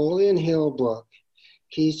Napoleon Hill book,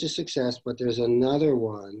 Keys to Success. But there's another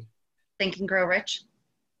one. Think and Grow Rich.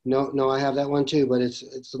 No, I have that one too, but it's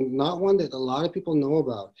not one that a lot of people know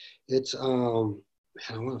about. It's I want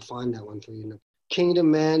to find that one for you. Kingdom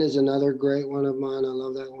Man is another great one of mine. I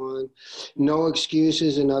love that one. No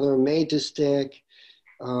Excuses, another. Made to Stick.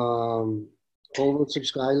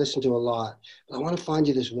 Oversubscribed. I listen to a lot. But I want to find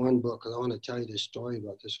you this one book because I want to tell you this story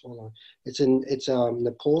about this. Hold on. It's a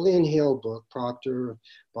Napoleon Hill book. Bob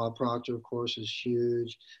Proctor, of course, is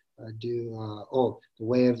huge. The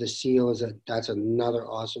Way of the Seal that's another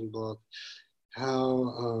awesome book.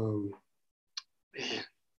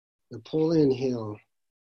 Napoleon Hill.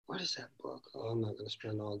 What is that book? Oh, I'm not going to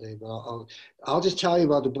spend all day, but I'll just tell you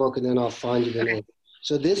about the book and then I'll find you the name.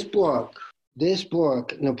 So this book,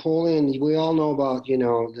 Napoleon, we all know about,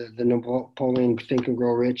 the Napoleon Think and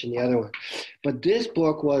Grow Rich and the other one. But this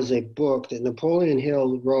book was a book that Napoleon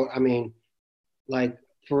Hill wrote, like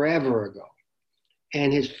forever ago.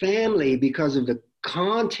 And his family, because of the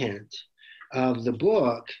content of the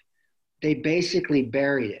book, they basically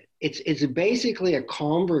buried it. It's basically a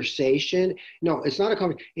conversation. No, it's not a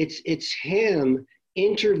conversation. It's him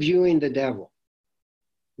interviewing the devil.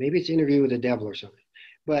 Maybe it's Interview with the Devil or something.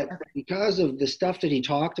 But because of the stuff that he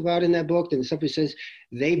talked about in that book and the stuff he says,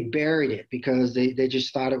 they buried it because they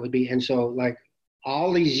just thought it would be. And so like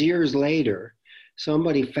all these years later,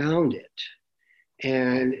 somebody found it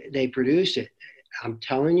and they produced it. I'm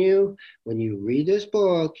telling you, when you read this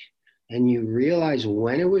book and you realize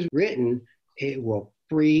when it was written, it will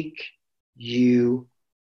freak you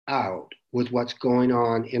out with what's going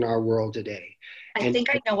on in our world today. I think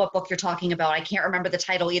I know what book you're talking about. I can't remember the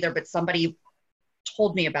title either, but somebody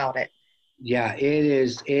told me about it. Yeah, it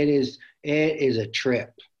is a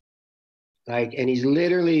trip. Like, and he's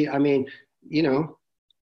literally,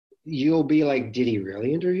 you'll be like, did he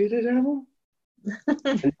really interview the devil?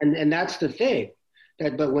 and that's the thing.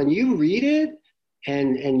 But when you read it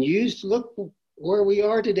and you look where we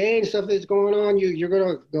are today and stuff that's going on, you're going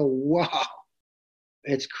to go, wow,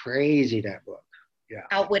 it's crazy, that book. Yeah.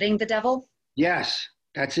 Outwitting the Devil? Yes,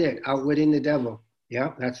 that's it. Outwitting the Devil.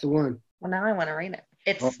 Yeah, that's the one. Well, now I want to read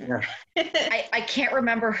it. I can't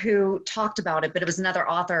remember who talked about it, but it was another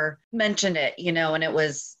author mentioned it, and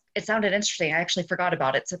it sounded interesting. I actually forgot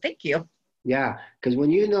about it. So thank you. Yeah, because when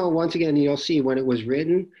once again, you'll see when it was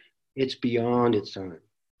written, it's beyond its time.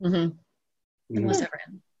 Mm-hmm. When was it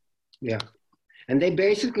written? Yeah. And they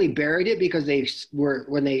basically buried it because they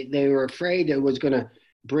were afraid it was going to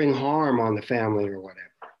bring harm on the family or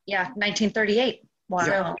whatever. Yeah, 1938.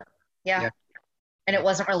 Wow. Yeah. And it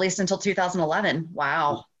wasn't released until 2011.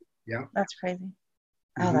 Wow. Yeah. That's crazy.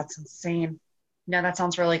 Oh, that's insane. No, that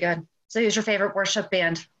sounds really good. So who's your favorite worship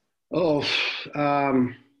band? Oh,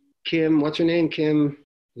 Kim, what's her name? Kim,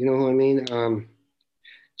 you know who I mean?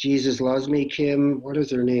 Jesus Loves Me, Kim, what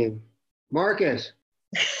is her name? Marcus.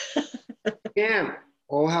 Kim.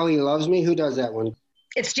 Oh, How He Loves Me. Who does that one?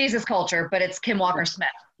 It's Jesus Culture, but it's Kim Walker-Smith.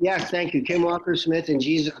 Yes, thank you. Kim Walker-Smith and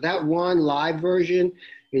Jesus. That one live version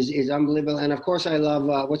is unbelievable. And of course I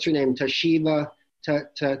love, what's her name? Tahiba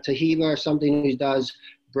or something, who does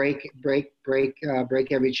Break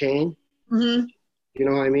Every Chain. Mm-hmm. You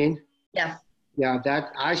know what I mean? Yeah. Yeah,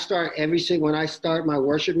 that I start when I start my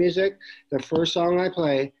worship music, the first song I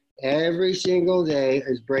play Every single day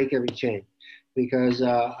is break every chain, because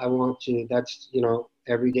I want to. That's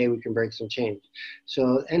every day we can break some chains.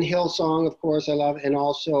 So, and Hillsong, of course, I love, and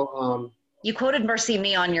also you quoted "Mercy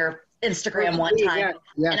Me" on your Instagram one time,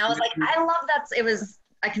 yeah, and I was like, I love that. It was.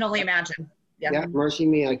 I can only imagine. Yeah, "Mercy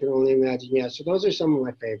Me," I can only imagine. Yeah, so those are some of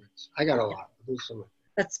my favorites. I got a lot. Those are some of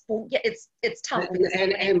my favorites. It's tough.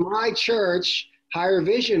 And my church, Higher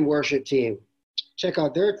Vision worship team, check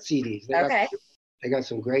out their CDs. They got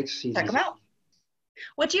some great CDs. Check them out.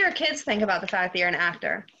 What do your kids think about the fact that you're an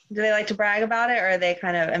actor? Do they like to brag about it, or are they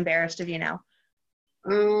kind of embarrassed of you now?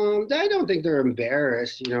 I don't think they're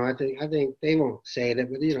embarrassed. I think they won't say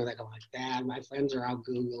that, but they go like, "Dad, my friends are out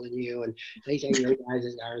Googling you, and they say your guys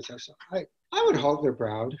is there and stuff." So I would hope they're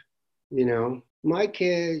proud. My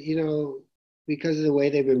kid, because of the way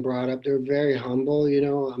they've been brought up, they're very humble.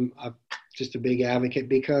 I'm just a big advocate,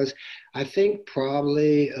 because I think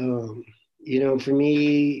probably, for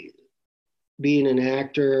me, being an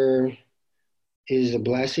actor is a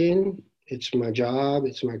blessing. It's my job.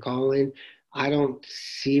 It's my calling. I don't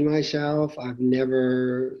see myself. I've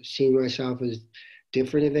never seen myself as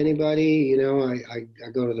different of anybody. I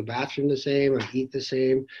go to the bathroom the same. I eat the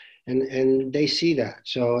same. And they see that.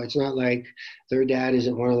 So it's not like their dad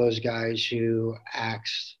isn't one of those guys who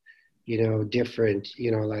acts, different,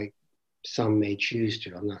 like some may choose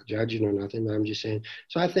to. I'm not judging or nothing, but I'm just saying.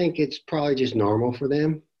 So I think it's probably just normal for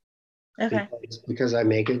them. Okay. Because I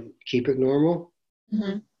keep it normal.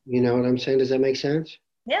 Mm-hmm. You know what I'm saying? Does that make sense?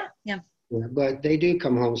 Yeah. Yeah, but they do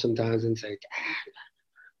come home sometimes and say,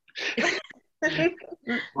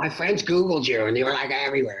 my friends Googled you, and they were like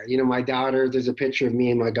everywhere. My daughter, there's a picture of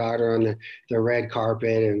me and my daughter on the red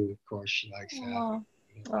carpet, and of course she likes that.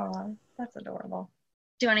 Oh, that's adorable.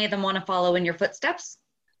 Do any of them want to follow in your footsteps?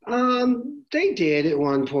 They did at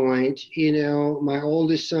one point. My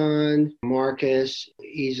oldest son, Marcus,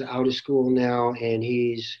 he's out of school now, and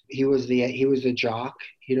he was the jock,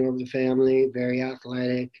 of the family, very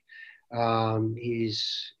athletic.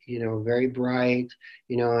 He's, very bright,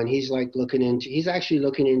 and he's actually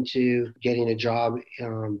looking into getting a job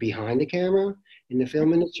behind the camera in the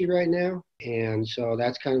film industry right now. And so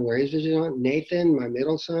that's kind of where he's visiting on. Nathan, my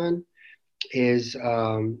middle son, is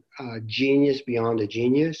a genius beyond a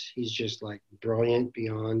genius. He's just like brilliant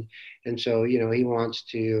beyond. And so, he wants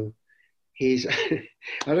to, I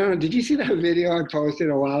don't know, did you see that video I posted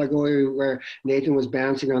a while ago where Nathan was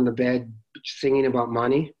bouncing on the bed singing about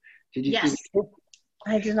money? Did you see that?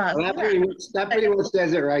 I did not. Well, that pretty much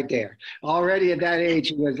says it right there. Already at that age,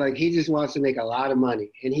 he was like, he just wants to make a lot of money,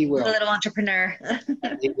 and he will. A little entrepreneur.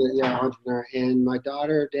 Entrepreneur. And my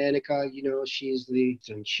daughter, Danica, she's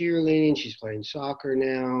in cheerleading. She's playing soccer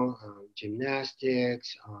now,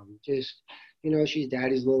 gymnastics. She's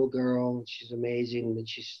daddy's little girl. She's amazing, and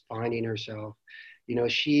she's finding herself.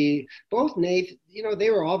 Both Nathan, they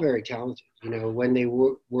were all very talented. When they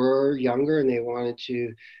were younger and they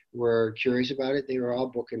were curious about it, they were all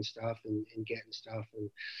booking stuff and getting stuff. And,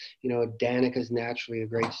 Danica's naturally a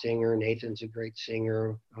great singer. Nathan's a great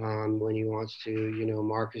singer when he wants to.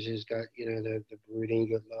 Marcus has got, the brooding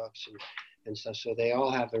good looks and stuff. So they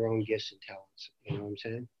all have their own gifts and talents. You know what I'm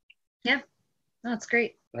saying? Yeah, that's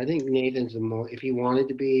great. I think Nathan's if he wanted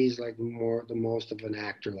to be, he's like the most of an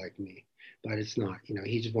actor like me. But it's not,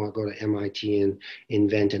 he just want to go to MIT and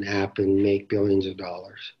invent an app and make billions of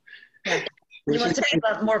dollars. Yeah. He wants to be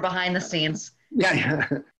more behind the scenes. Yeah.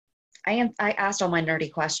 I asked all my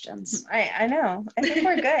nerdy questions. I know. I think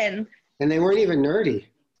we're good. And they weren't even nerdy.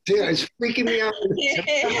 Dude, it's freaking me out.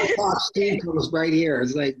 Steve comes right here.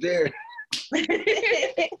 It's like, dude. Do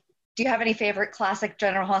you have any favorite classic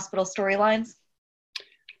General Hospital storylines?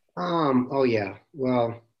 Oh yeah.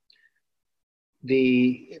 Well,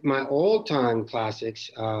 my old time classics,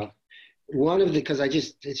 because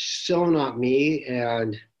it's so not me,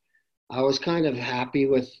 and I was kind of happy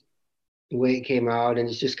with the way it came out, and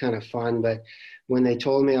it's just kind of fun. But when they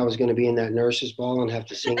told me I was going to be in that nurse's ball and have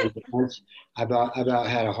to sing and dance, I about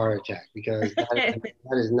had a heart attack, because that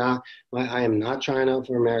is not I am not trying out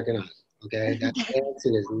for American Idol. Okay, that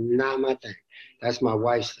dancing is not my thing. That's my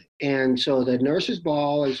wife's thing. And so the nurse's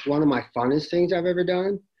ball is one of my funnest things I've ever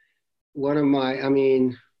done.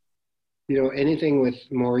 Anything with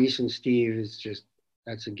Maurice and Steve is just,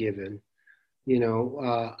 that's a given.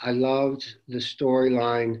 I loved the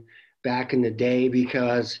storyline back in the day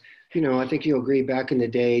because, I think you'll agree, back in the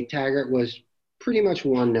day, Taggart was pretty much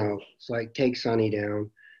one note. It's like, take Sonny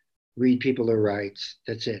down, read people their rights,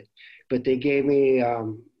 that's it. But they gave me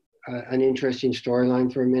an interesting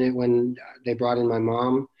storyline for a minute when they brought in my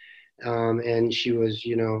mom, And she was,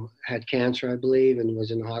 had cancer, I believe, and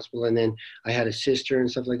was in the hospital. And then I had a sister and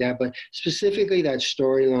stuff like that. But specifically that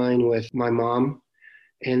storyline with my mom.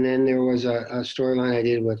 And then there was a storyline I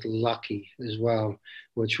did with Lucky as well,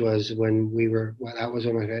 which was when that was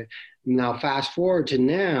on my head. Now, fast forward to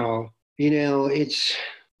now, it's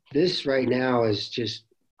this right now is just,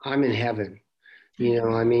 I'm in heaven.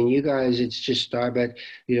 You guys, it's just but,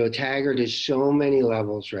 Taggart is so many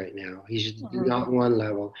levels right now. He's not one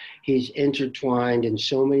level. He's intertwined in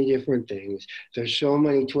so many different things. There's so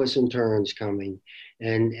many twists and turns coming,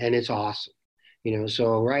 and it's awesome.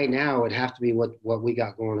 So right now it would have to be what we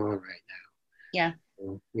got going on right now. Yeah.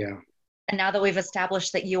 Yeah. And now that we've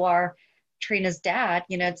established that you are Trina's dad,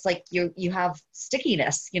 it's like you have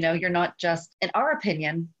stickiness, you're not just, in our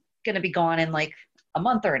opinion, going to be gone in like a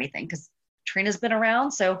month or anything, because Trina's been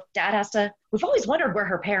around. So dad has to, we've always wondered where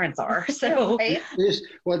her parents are. So right?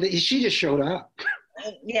 She just showed up.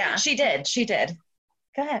 Yeah, she did.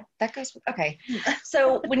 Go ahead. That goes, okay.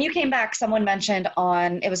 So when you came back, someone mentioned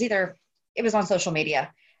it was on social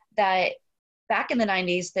media that back in the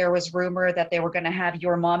 90s, there was rumor that they were going to have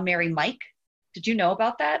your mom marry Mike. Did you know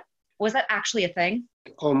about that? Was that actually a thing?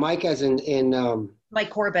 Oh, Mike as in Mike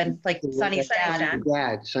Corbin, like Sonny's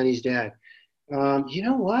dad. Sonny's dad. You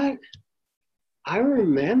know what? I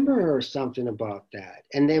remember something about that.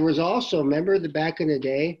 And there was also, remember back in the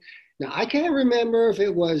day? Now, I can't remember if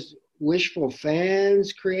it was wishful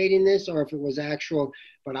fans creating this or if it was actual,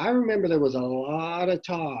 but I remember there was a lot of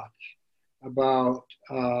talk about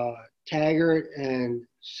Taggart and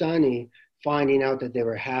Sonny finding out that they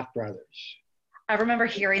were half brothers. I remember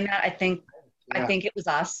hearing that. I think it was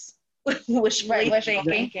us. Wishfully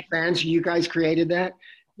thinking. Fans, you guys created that?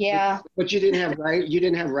 Yeah. But you didn't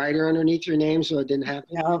have writer underneath your name, so it didn't happen?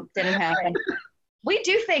 No, didn't happen. We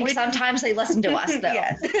do think sometimes they listen to us, though.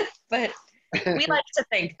 Yes. But we like to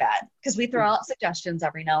think that because we throw out suggestions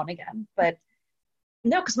every now and again. But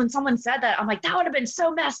no, because when someone said that, I'm like, that would have been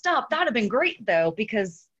so messed up. That would have been great, though,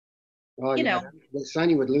 because,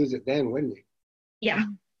 Sonny would lose it then, wouldn't he? Yeah.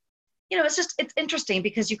 It's interesting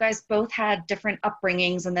because you guys both had different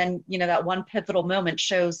upbringings, and then, that one pivotal moment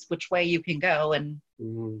shows which way you can go. And,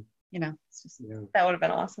 it's just, that would have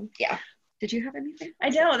been awesome. Yeah. Did you have anything? I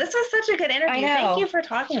know. This was such a good interview. Thank you for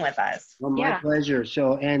talking with us. Well, my pleasure.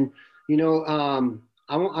 So, and, I'm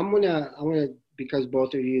going to, because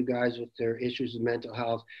both of you guys with their issues of mental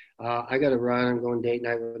health, I got to run. I'm going date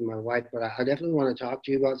night with my wife, but I definitely want to talk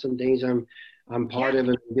to you about some things I'm part of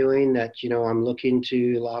and doing that, I'm looking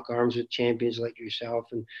to lock arms with champions like yourself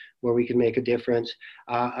and where we can make a difference.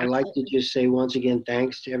 I'd like to just say once again,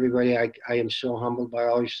 thanks to everybody. I am so humbled by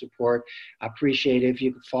all your support. I appreciate it if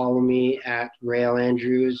you could follow me at Rael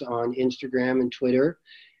Andrews on Instagram and Twitter.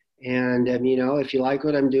 And, if you like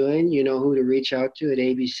what I'm doing, you know who to reach out to at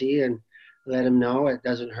ABC and let them know it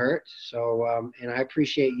doesn't hurt. So, and I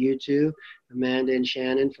appreciate you too, Amanda and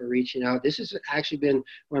Shannon, for reaching out. This has actually been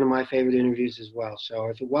one of my favorite interviews as well. So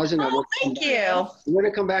if it wasn't, thank you. I'm going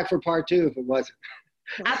to come back for part 2 if it wasn't.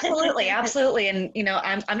 Absolutely. Absolutely. And,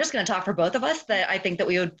 I'm just going to talk for both of us that I think that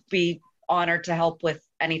we would be honored to help with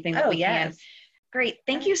anything that we can. Great.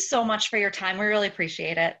 Thank you so much for your time. We really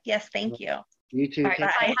appreciate it. Yes. Thank you. You too. All right,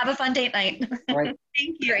 bye. Have a fun date night. All right.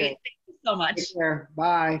 Thank you. Great. Thank you so much. Take care.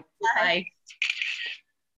 Bye. Bye.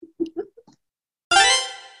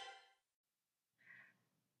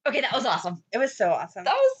 Okay, that was awesome. It was so awesome.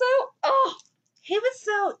 That was he was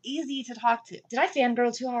so easy to talk to. Did I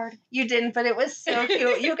fangirl too hard? You didn't, but it was so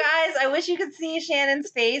cute. You guys, I wish you could see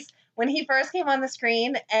Shannon's face when he first came on the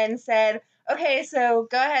screen and said, okay, so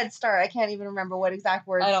go ahead, start. I can't even remember what exact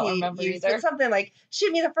words I don't remember used, either. but something like,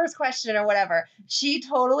 shoot me the first question or whatever. She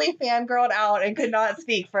totally fangirled out and could not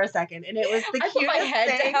speak for a second. And it was the cutest thing. I put my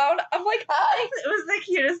head down. I'm like, hi. It was the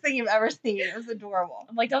cutest thing you've ever seen. It was adorable.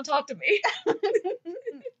 I'm like, don't talk to me.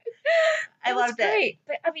 I loved it.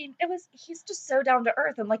 But I mean, he's just so down to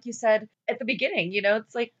earth. And like you said at the beginning,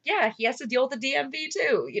 it's like, yeah, he has to deal with the DMV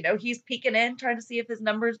too. He's peeking in, trying to see if his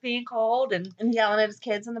number's being called and yelling at his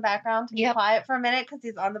kids in the background to be quiet for a minute because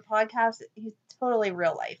he's on the podcast. He's totally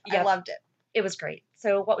real life. Yep. I loved it. It was great.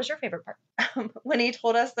 So what was your favorite part? When he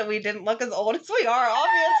told us that we didn't look as old as we are,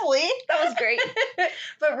 obviously. That was great.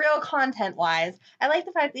 But real content-wise, I like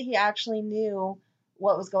the fact that he actually knew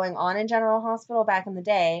what was going on in General Hospital back in the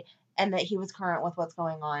day and that he was current with what's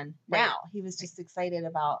going on now. He was just excited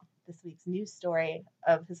about this week's news story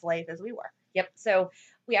of his life as we were. Yep. So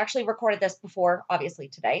we actually recorded this before, obviously,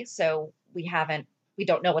 today. So we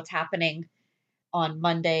don't know what's happening on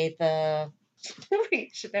Monday, we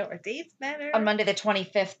should know our dates better. On Monday the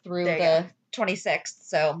 25th through the 26th.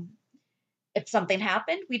 So if something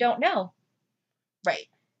happened, we don't know. Right.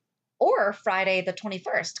 or Friday the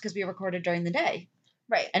 21st, because we recorded during the day.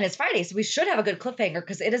 Right. And it's Friday, so we should have a good cliffhanger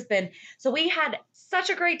because it has been. So we had such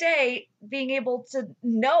a great day being able to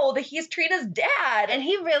know that he's Trina's dad. And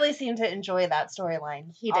he really seemed to enjoy that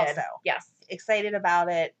storyline. He did. Also. Yes. Excited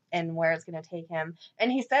about it and where it's going to take him.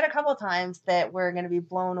 And he said a couple times that we're going to be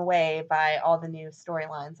blown away by all the new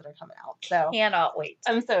storylines that are coming out. So cannot wait.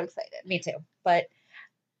 I'm so excited. Me too. But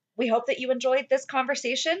we hope that you enjoyed this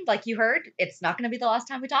conversation. Like you heard, it's not going to be the last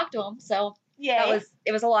time we talk to him. So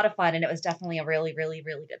it was a lot of fun, and it was definitely a really, really,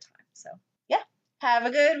 really good time. So yeah, have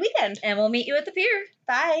a good weekend. And we'll meet you at the pier.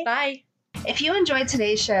 Bye. Bye. If you enjoyed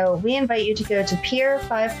today's show, we invite you to go to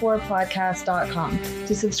pier54podcast.com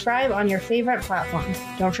to subscribe on your favorite platform.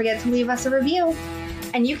 Don't forget to leave us a review.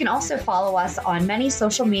 And you can also follow us on many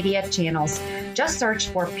social media channels. Just search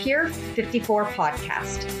for Pier 54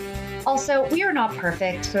 Podcast. Also, we are not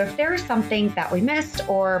perfect, so if there is something that we missed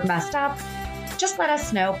or messed up, just let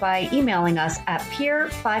us know by emailing us at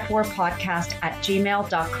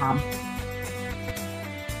pier54podcast@gmail.com.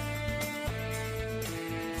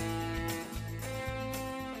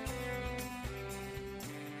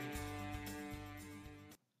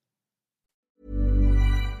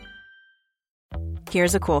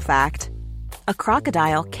 Here's a cool fact. A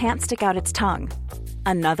crocodile can't stick out its tongue.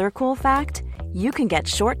 Another cool fact, you can get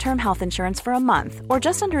short-term health insurance for a month or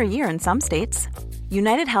just under a year in some states.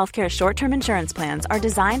 United Healthcare short-term insurance plans are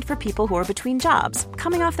designed for people who are between jobs,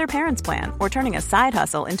 coming off their parents' plan, or turning a side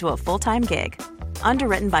hustle into a full-time gig.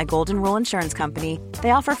 Underwritten by Golden Rule Insurance Company,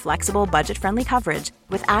 they offer flexible, budget-friendly coverage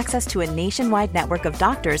with access to a nationwide network of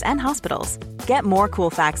doctors and hospitals. Get more cool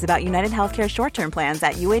facts about United Healthcare short-term plans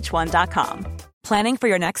at uh1.com. Planning for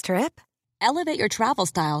your next trip? Elevate your travel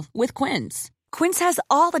style with Quince. Quince has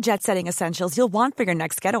all the jet-setting essentials you'll want for your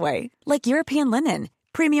next getaway, like European linen,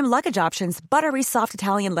 premium luggage options, buttery soft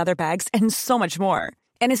Italian leather bags, and so much more.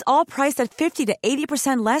 And is all priced at 50 to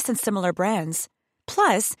 80% less than similar brands.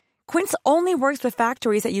 Plus, Quince only works with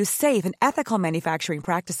factories that use safe and ethical manufacturing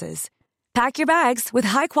practices. Pack your bags with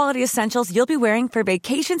high-quality essentials you'll be wearing for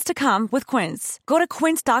vacations to come with Quince. Go to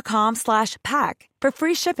quince.com/pack for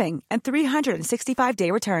free shipping and 365-day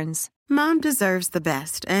returns. Mom deserves the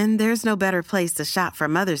best, and there's no better place to shop for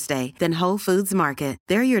Mother's Day than Whole Foods Market.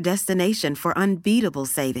 They're your destination for unbeatable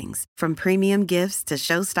savings, from premium gifts to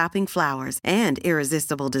show-stopping flowers and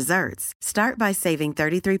irresistible desserts. Start by saving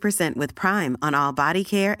 33% with Prime on all body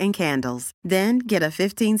care and candles. Then get a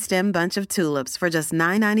 15-stem bunch of tulips for just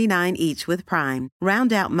 $9.99 each with Prime.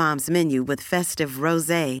 Round out Mom's menu with festive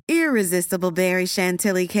rosé, irresistible berry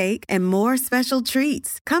chantilly cake, and more special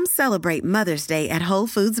treats. Come celebrate Mother's Day at Whole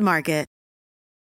Foods Market.